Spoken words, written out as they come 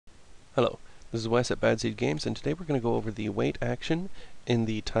Hello, this is Wes at Bad Seed Games, and today we're going to go over the wait action in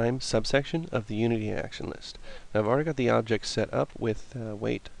the time subsection of the Unity action list. Now, I've already got the object set up with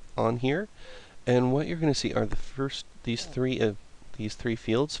wait on here, and what you're going to see are these three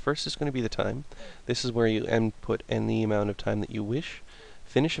fields. First is going to be the time. This is where you input any amount of time that you wish.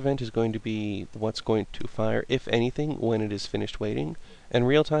 Finish event is going to be what's going to fire, if anything, when it is finished waiting. And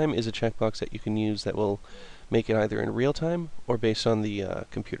real time is a checkbox that you can use that will make it either in real time or based on the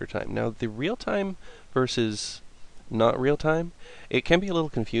computer time. Now, the real time versus not real time, it can be a little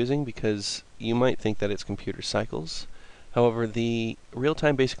confusing because you might think that it's computer cycles. However, the real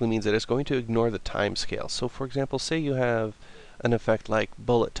time basically means that it's going to ignore the time scale. So, for example, say you have an effect like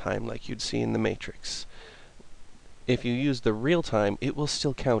bullet time, like you'd see in the Matrix. If you use the real time, it will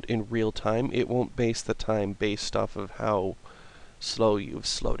still count in real time. It won't base the time based off of how slow you've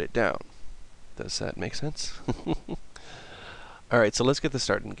slowed it down. Does that make sense? Alright, so let's get this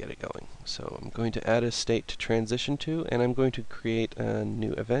started and get it going. So I'm going to add a state to transition to, and I'm going to create a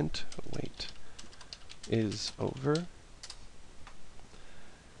new event. Wait is over.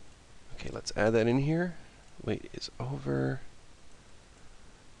 Okay, let's add that in here. Wait is over.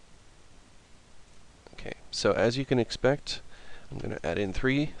 Okay, so as you can expect, I'm going to add in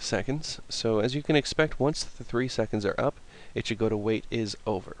 3 seconds. So as you can expect, once the 3 seconds are up, it should go to wait is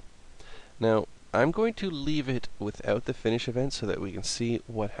over. Now, I'm going to leave it without the finish event so that we can see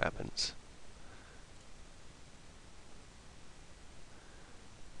what happens.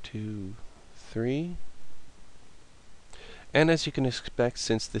 2, 3. And as you can expect,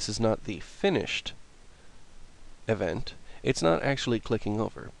 since this is not the finished event, it's not actually clicking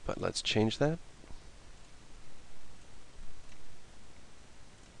over. But let's change that.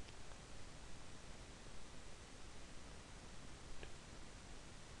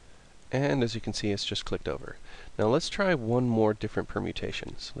 And as you can see, it's just clicked over. Now let's try one more different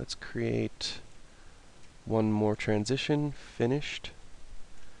permutation. So let's create one more transition, finished,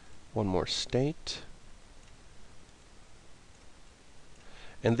 one more state.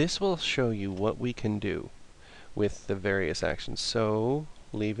 And this will show you what we can do with the various actions. So,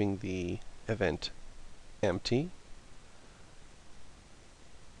 leaving the event empty.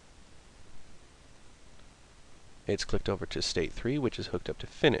 It's clicked over to state 3, which is hooked up to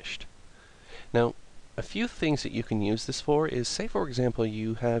finished. Now, a few things that you can use this for is, say for example,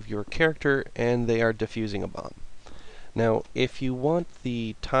 you have your character and they are defusing a bomb. Now, if you want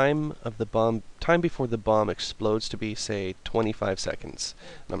the time before the bomb explodes to be, say, 25 seconds,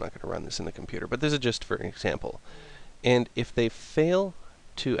 and I'm not going to run this in the computer, but this is just for an example. And if they fail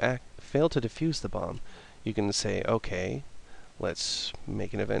to defuse the bomb, you can say, okay, let's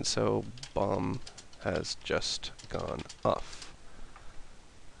make an event so bomb has just gone off.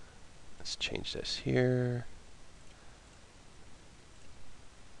 Let's change this here.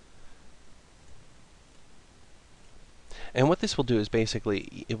 And what this will do is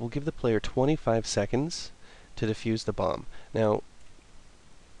basically, it will give the player 25 seconds to defuse the bomb. Now,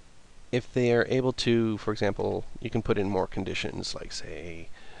 if they are able to, for example, you can put in more conditions, like say,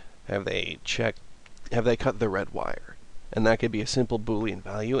 have they cut the red wire? And that could be a simple Boolean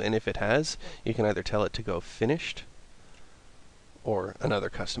value, and if it has, you can either tell it to go finished, or another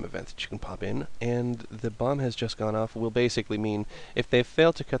custom event that you can pop in, and the bomb has just gone off will basically mean if they've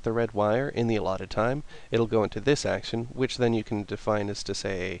failed to cut the red wire in the allotted time, it'll go into this action, which then you can define as to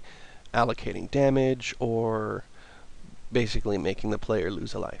say allocating damage, or basically making the player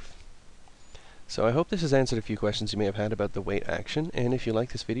lose a life. So I hope this has answered a few questions you may have had about the wait action, and if you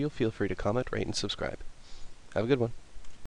like this video, feel free to comment, rate, and subscribe. Have a good one.